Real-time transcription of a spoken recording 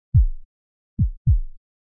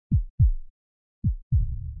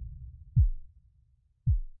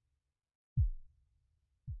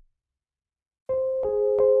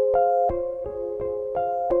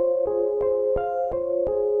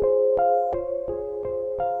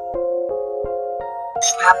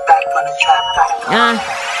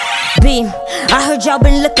B, I heard y'all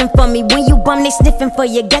been looking for me. When you bum, they sniffing for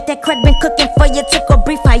you. Got that crack been cooking for you. Took a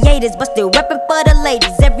brief hiatus, but still reppin' for the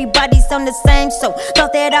ladies. Everybody's on the same, so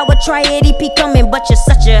thought that I would try it. EP coming, but you're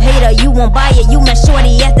such a hater. You won't buy it. You met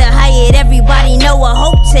shorty at the Hyatt. Everybody know a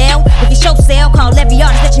hotel. If you show sale, call every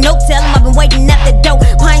artist that you know. Tell them I've been waiting at the door.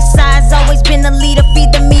 Pint size, always been the leader. Feed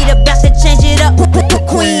the meat, about to change it up.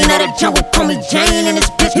 Queen of the jungle, call me Jane in this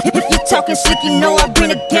bitch. If you talking slick, you know I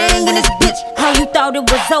bring a gang in this bitch. How you thought it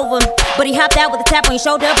was over? But he hopped out with a tap on your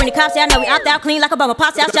shoulder. Bring the cops out, know we out there clean like a bummer.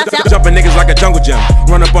 Pops out, shots out. Jumping niggas like a jungle gym.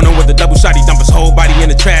 Run up on him with a double shot. He dump his whole body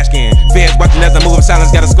in the trash can. Feds watching as I move in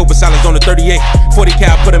silence. Got a scope of silence on the 38. 40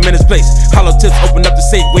 cal, put him in his place. Hollow tips, open up the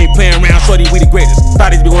safe. We ain't playing around, shorty, we the greatest.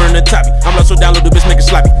 Thotties be wearing the toppy. I'm low, so download the bitch, make it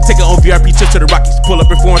sloppy. Take it on VRP trips to the Rockies. Pull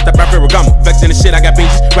up in foreign, stop by Ferragamo. Vexing the shit, I got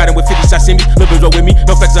binges. Riding with 50 shots in me. Little bit roll with me.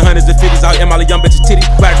 No flexing hundreds and 50s. Out M all the young bitches titties.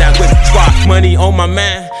 Ride down with it. Squad money on my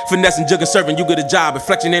mind. Finessing, jugging, serving, you get a job.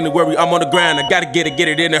 Inflection ain't the worry, I'm on the grind. I gotta get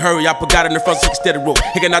it in a hurry. I forgot in the front, 6 steady roll.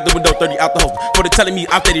 Hicking out the window, 30 out the host. For the telling me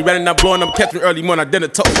out there, he running, I'm blowing, I'm catching early morning, I dinner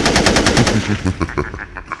toast.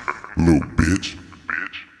 Little bitch.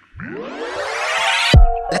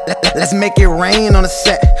 Let's make it rain on the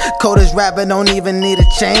set. Coldest rapper don't even need a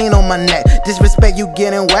chain on my neck. Disrespect, you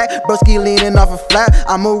getting whacked. Broski leaning off a flat.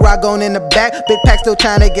 I'm a rock on in the back. Big pack still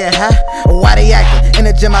trying to get high. Why they acting? In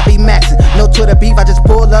the gym I be maxing. No Twitter beef, I just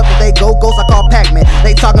pull up. If they go ghost, I call Pac-Man.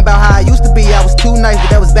 They talking about how I used to be. I was too nice, but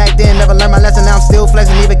that was back then. Never learned my lesson, now I'm still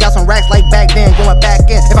flexing. Even got some racks like back then, going back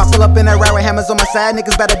in. If I pull up in that ride with hammers on my side,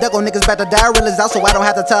 niggas better duck or niggas better die. Real is out, so I don't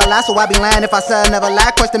have to tell a lie. So I be lying if I said I never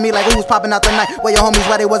lie. Question me like who was popping out the night. Where your homies,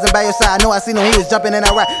 why they wasn't by your side? I know I seen him, he was jumping in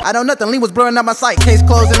that ride. I know nothing, lean was blurring out my sight. Case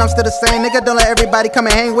closed and I'm still the same, nigga. Don't let everybody come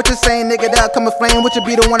and hang with you saying, nigga. They'll come and flame with you.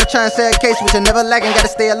 Be the one to try and say a case, which you never lacking, gotta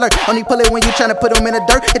stay alert. Only pull it when you tryna put them in the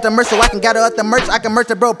dirt. Hit the merch so I can gather up the merch. I can merch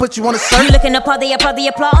the bro, put you on the search. You looking up all the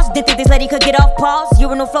applause. Didn't think this lady could get off pause.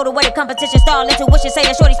 Urinal float away the competition, stall intuition. Say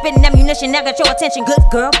that shorty spitting ammunition, now got your attention. Good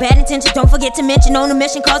girl, bad intentions, don't forget to mention. On a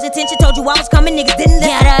mission, cause attention. Told you I was coming, niggas didn't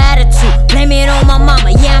listen. Got an attitude, blame it on my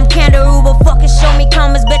mama. Yeah, I'm kangaroo, but fucking show me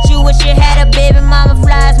commas. Bet you wish you had a baby mama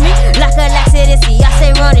flies me like a laxity. I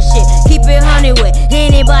say run the shit, keep it 100 with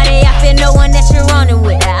anybody. I feel no one that you're running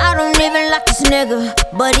with. I don't even like this nigga,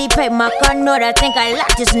 but he paid my card note. I think I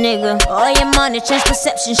like this nigga. All your money, change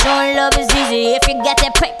perception, showing love is easy. If you got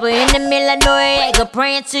that paper in the middle of Noriega,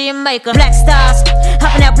 praying to your maker. Black stars,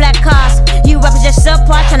 hopping out black cars. You rappers just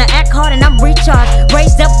subpar, trying to act hard and I'm recharged.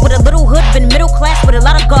 Raised up with a little hood, been middle class with a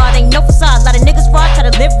lot of guard. Ain't no facade, a lot of niggas fraud, try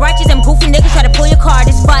to live righteous. Them goofy niggas try to pull your card,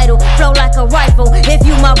 it's vital. Flow like a rifle, if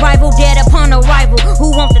you my rival, dead upon arrival.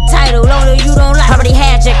 Who want the title? Although you don't like. Already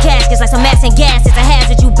had your caskets like some ass and gas. It's a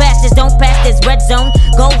hazard, you bastards. Don't pass this red zone.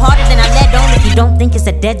 Go harder than I let on. If you don't think it's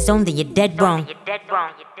a dead zone, then you're dead wrong. You're dead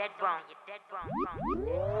wrong. You're dead wrong. You're dead wrong.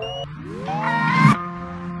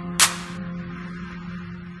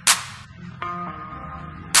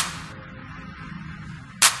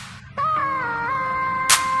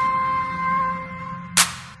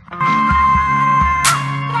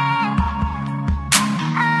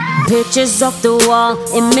 Pictures off the wall,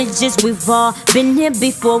 images we've all been here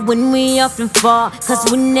before when we often fall, cause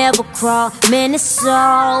we never crawl. Man, it's so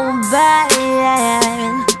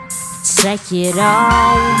bad. Take it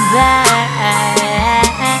all back.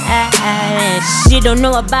 She don't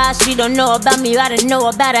know about me, I don't know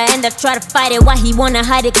about her. And I try to fight it, why he wanna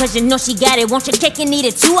hide it? Cause you know she got it, want your cake and eat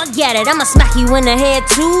it too, I get it. I'ma smack you in the head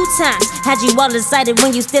 2 times. Had you all excited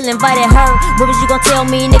when you still invited her? What was you gonna tell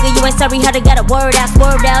me, nigga? You ain't sorry, how to got a word out,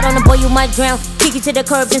 swerved out on the boy, you might drown. Kick you to the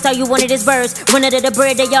curb since all you wanted is birds. Run under the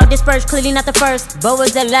bread, they all dispersed, clearly not the first. But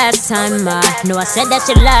was the last time? I know I said that's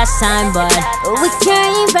your last time, but we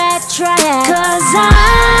came back trying. Cause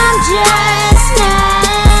I'm just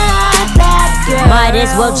not that girl. Might as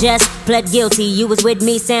well just pled guilty. You was with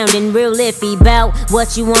me sounding real iffy about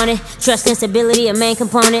what you wanted. Trust and stability a main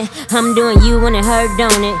component. I'm doing you when it hurt,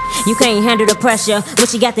 don't it? You can't handle the pressure. When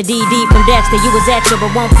she got the DD from Dexter, you was extra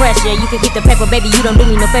but won't pressure. You can keep the paper, baby, you don't do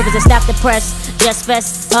me no favors and stop the press. Just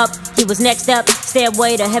fess up, he was next up.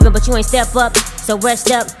 Stairway to heaven, but you ain't step up. So rest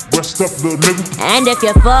up, little nigga. And if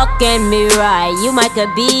you're fucking me right, you might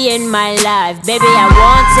could be in my life. Baby, I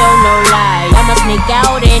won't tell no lie. I'ma sneak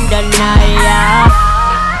out in the night, yeah.